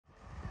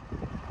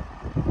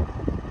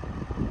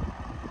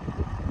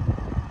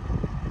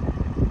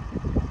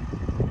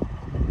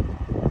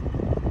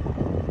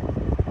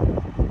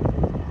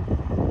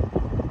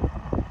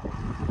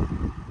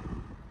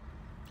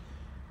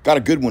Got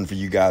a good one for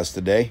you guys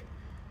today.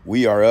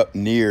 We are up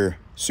near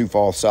Sioux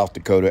Falls, South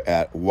Dakota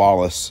at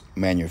Wallace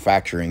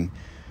Manufacturing,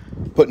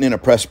 putting in a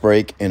press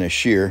brake and a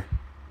shear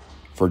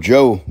for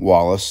Joe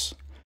Wallace.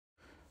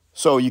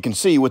 So you can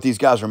see what these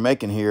guys are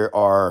making here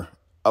are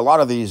a lot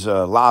of these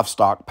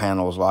livestock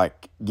panels,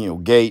 like,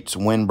 gates,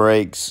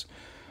 windbreaks,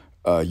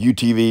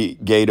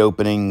 UTV gate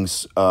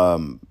openings,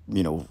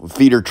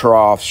 feeder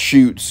troughs,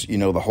 chutes,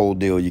 the whole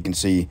deal. You can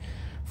see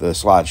the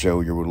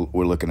slideshow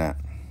we're looking at.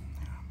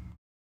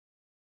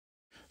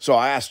 So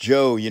I asked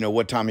Joe,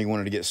 what time he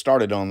wanted to get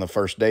started on the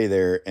first day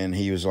there. And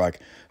he was like,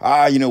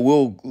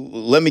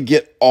 let me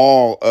get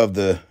all of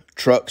the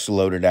trucks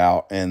loaded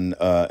out. And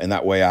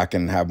that way I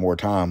can have more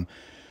time.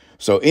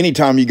 So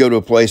anytime you go to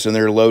a place and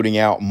they're loading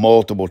out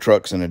multiple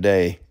trucks in a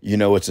day,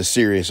 it's a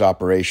serious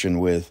operation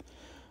with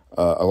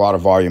a lot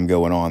of volume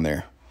going on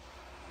there.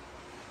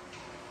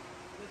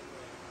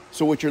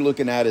 So what you're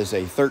looking at is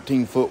a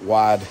 13-foot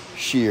wide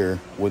shear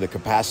with a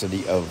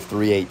capacity of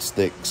 3/8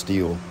 thick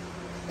steel.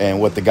 And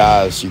what the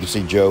guys, you can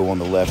see Joe on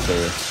the left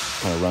there,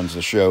 kind of runs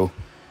the show.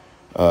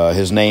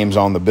 His name's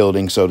on the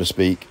building, so to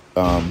speak.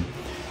 So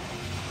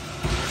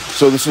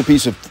this is a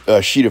piece of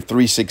sheet of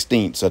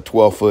 3/16, a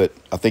 12-foot,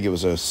 I think it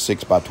was a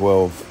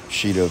 6x12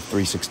 sheet of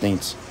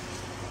 3/16.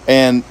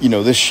 And,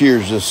 this shear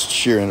is just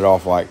shearing it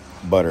off like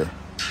butter.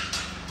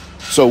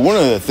 So one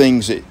of the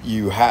things that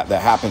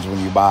that happens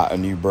when you buy a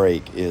new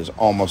brake is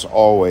almost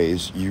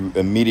always you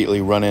immediately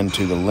run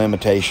into the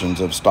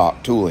limitations of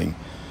stock tooling.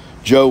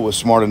 Joe was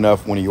smart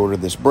enough when he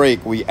ordered this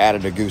brake, we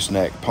added a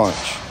gooseneck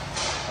punch.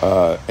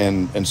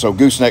 And so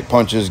gooseneck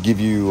punches give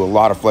you a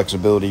lot of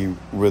flexibility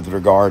with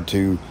regard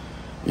to,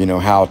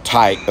 how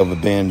tight of a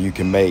bend you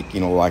can make.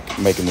 Like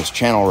making this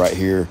channel right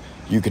here,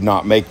 you could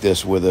not make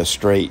this with a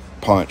straight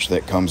punch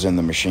that comes in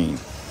the machine.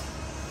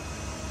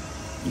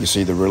 You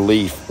see the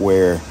relief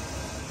where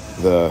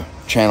the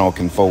channel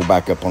can fold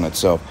back up on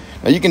itself.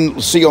 Now you can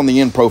see on the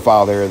end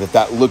profile there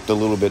that looked a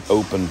little bit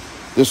open.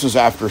 This was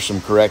after some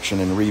correction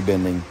and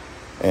rebending,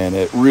 and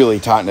it really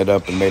tightened it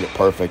up and made it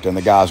perfect. And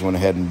the guys went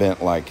ahead and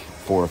bent like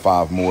 4 or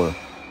 5 more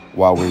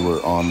while we were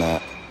on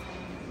that.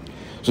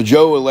 So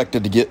Joe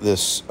elected to get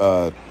this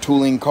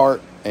tooling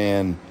cart,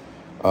 and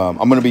I'm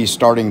going to be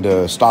starting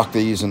to stock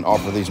these and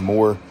offer these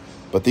more.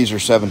 But these are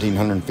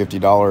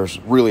 $1,750,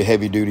 really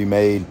heavy duty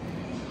made,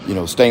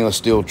 stainless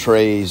steel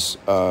trays,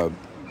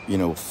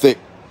 thick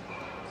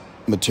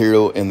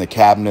material in the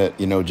cabinet,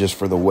 just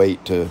for the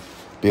weight to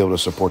be able to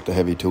support the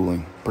heavy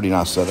tooling. Pretty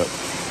nice setup.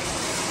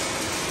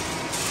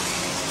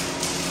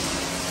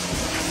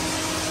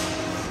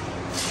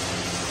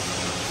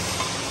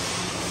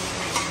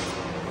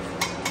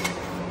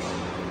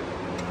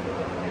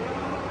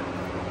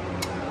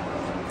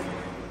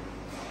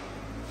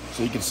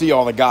 So you can see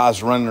all the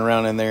guys running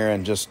around in there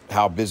and just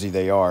how busy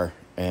they are.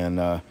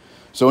 And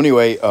so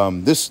anyway,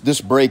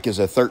 this brake is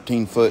a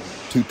 13-foot,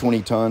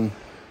 220-ton.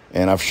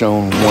 And I've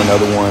shown one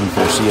other one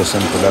for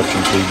CSM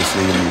production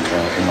previously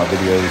in my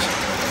videos.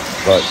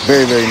 But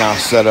very, very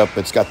nice setup.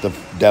 It's got the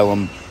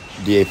Delum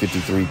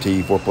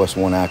DA53T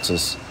 4+1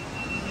 axis.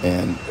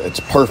 And it's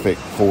perfect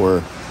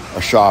for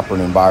a shop or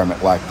an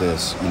environment like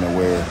this,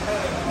 where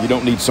you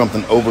don't need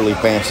something overly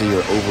fancy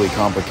or overly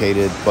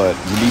complicated, but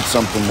you need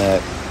something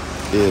that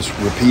is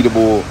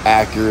repeatable,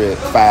 accurate,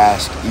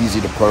 fast, easy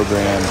to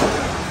program.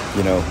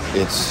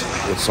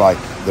 It's like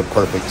the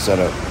perfect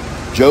setup.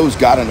 Joe's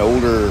got an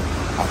older,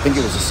 I think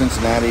it was a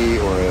Cincinnati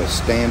or a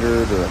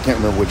Standard, or I can't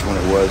remember which one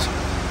it was,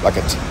 like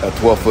a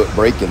 12-foot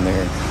brake in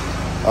there.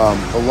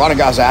 A lot of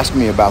guys ask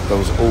me about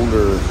those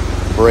older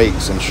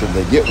brakes and should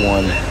they get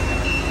one.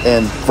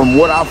 And from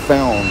what I've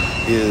found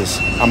is,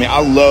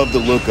 I love the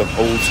look of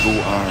old school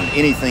iron,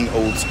 anything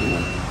old school.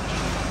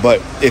 But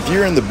if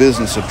you're in the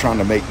business of trying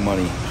to make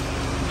money,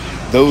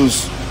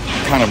 those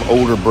kind of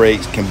older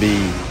brakes can be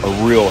a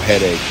real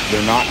headache.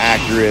 They're not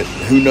accurate.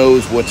 Who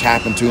knows what's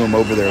happened to them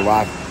over their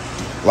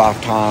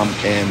lifetime.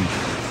 And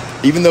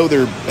even though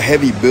they're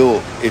heavy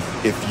built, if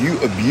you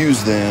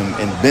abuse them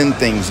and bend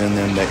things in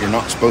them that you're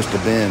not supposed to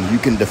bend, you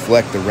can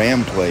deflect the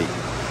ram plate,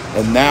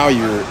 and now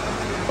your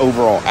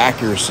overall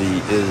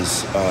accuracy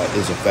is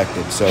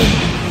affected. So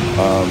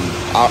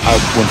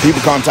when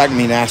people contact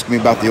me and ask me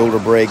about the older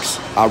brakes,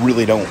 I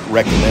really don't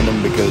recommend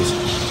them, because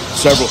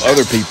several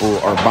other people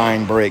are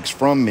buying brakes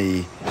from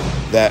me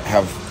that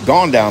have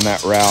gone down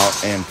that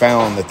route and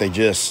found that they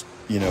just,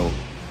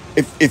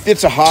 if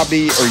it's a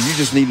hobby or you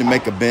just need to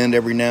make a bend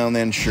every now and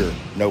then, sure,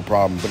 no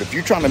problem. But if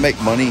you're trying to make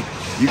money,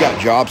 you got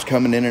jobs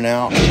coming in and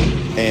out,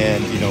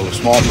 and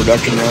small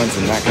production runs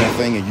and that kind of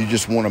thing, and you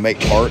just want to make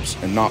parts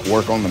and not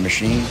work on the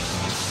machine,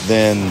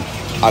 then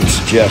I'd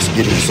suggest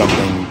getting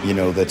something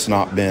that's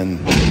not been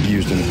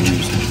used and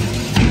abused.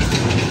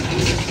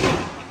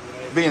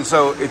 Being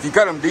so, if you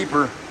cut them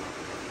deeper,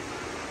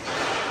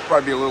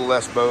 probably be a little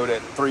less bowed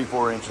at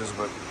 3-4 inches,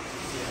 but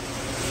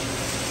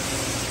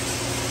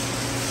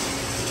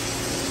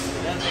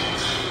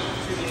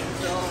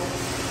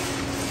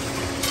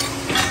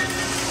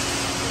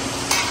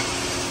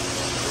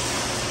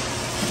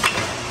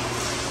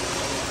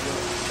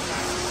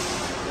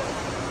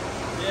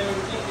Yeah,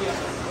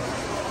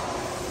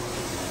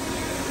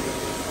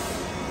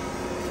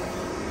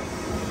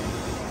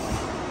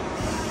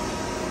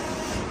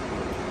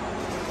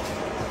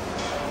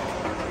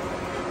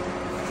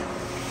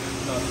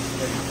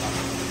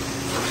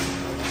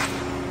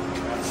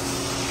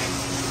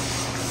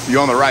 You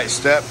on the right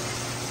step?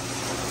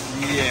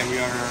 Yeah, we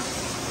are.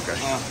 Okay.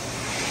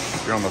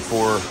 You're on the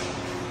 4.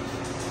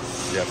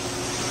 Yep.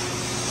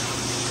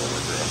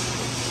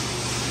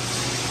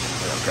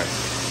 Okay.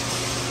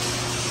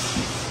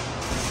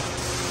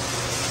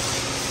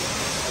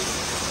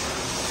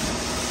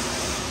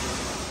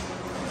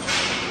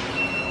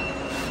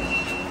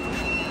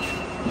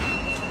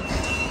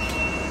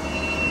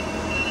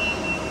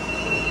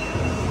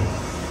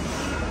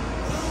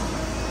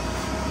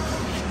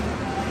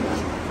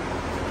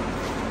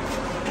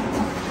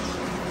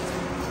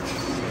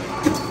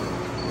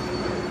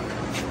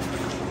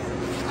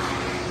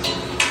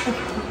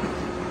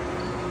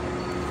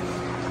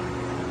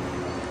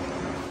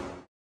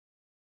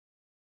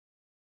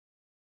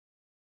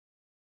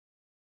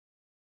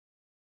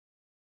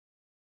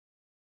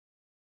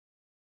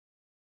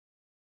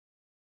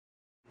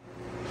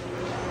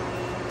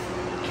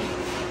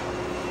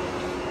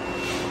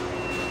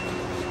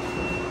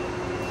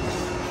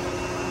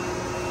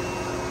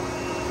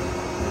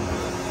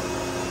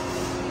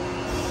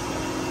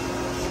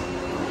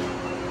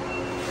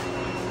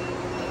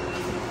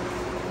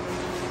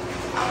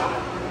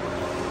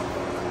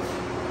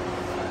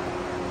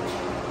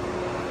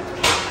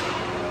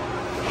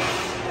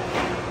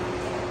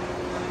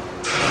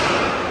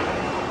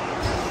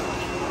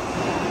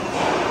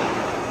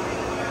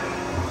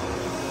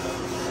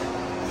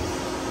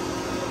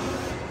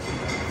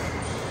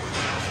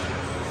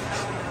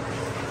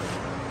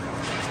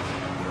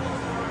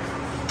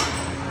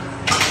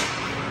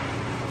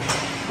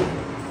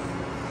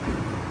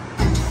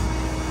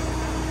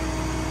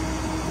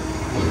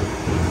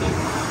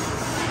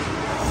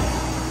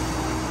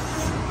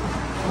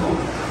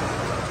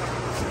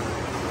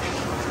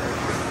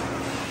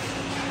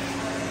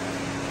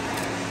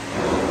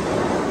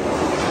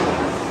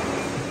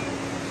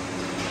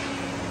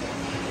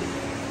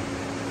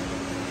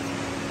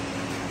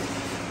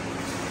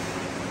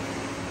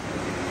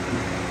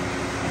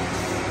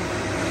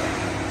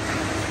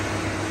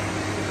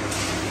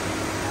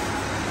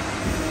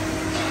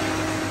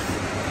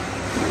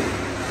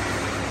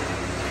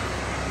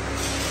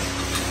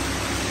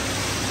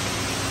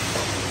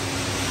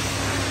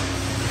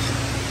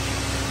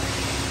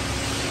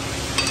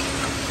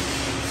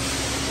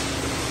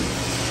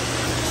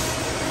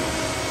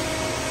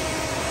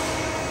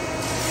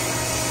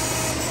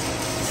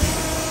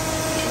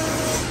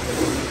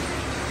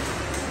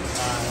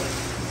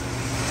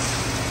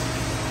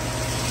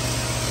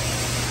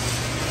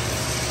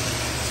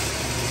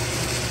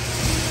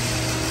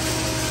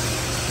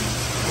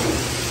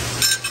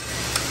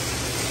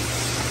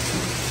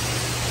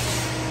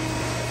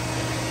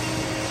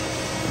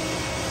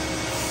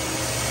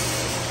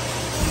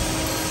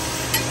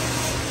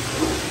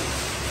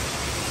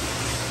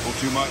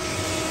 Too much.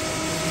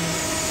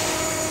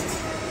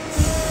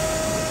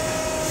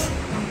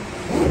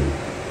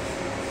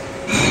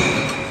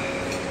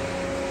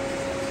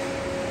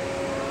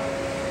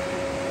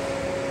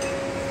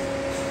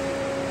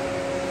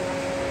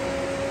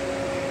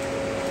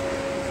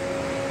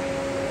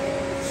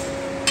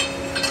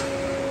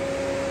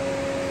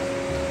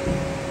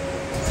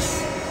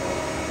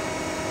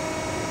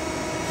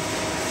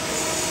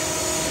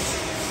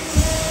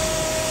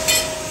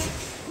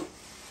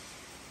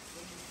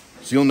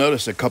 So you'll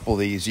notice a couple of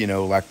these, you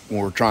know, like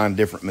when we're trying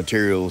different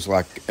materials,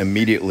 like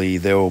immediately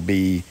there'll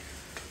be,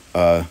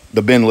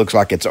 the bin looks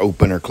like it's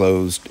open or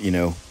closed, you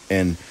know,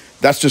 and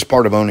that's just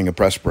part of owning a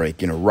press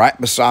brake. You know, right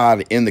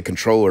beside in the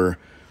controller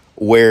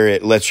where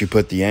it lets you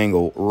put the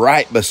angle,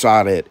 right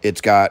beside it,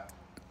 it's got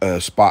a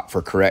spot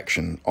for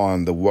correction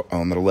on the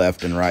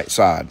left and right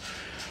side.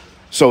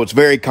 So it's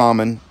very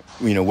common,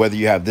 you know, whether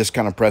you have this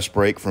kind of press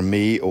brake from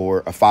me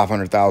or a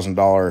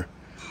 $500,000,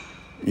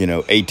 you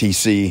know,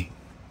 ATC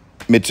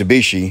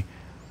Mitsubishi,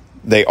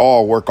 they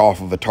all work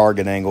off of a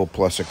target angle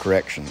plus a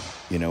correction,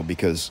 you know,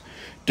 because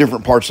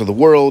different parts of the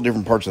world,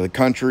 different parts of the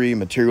country,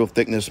 material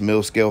thickness,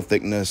 mill scale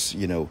thickness,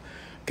 you know,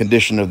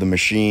 condition of the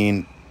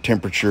machine,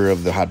 temperature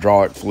of the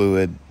hydraulic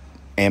fluid,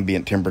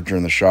 ambient temperature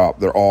in the shop,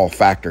 they're all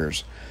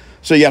factors.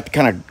 So you have to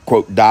kind of,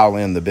 quote, dial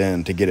in the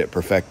bin to get it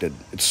perfected.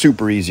 It's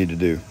super easy to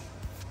do.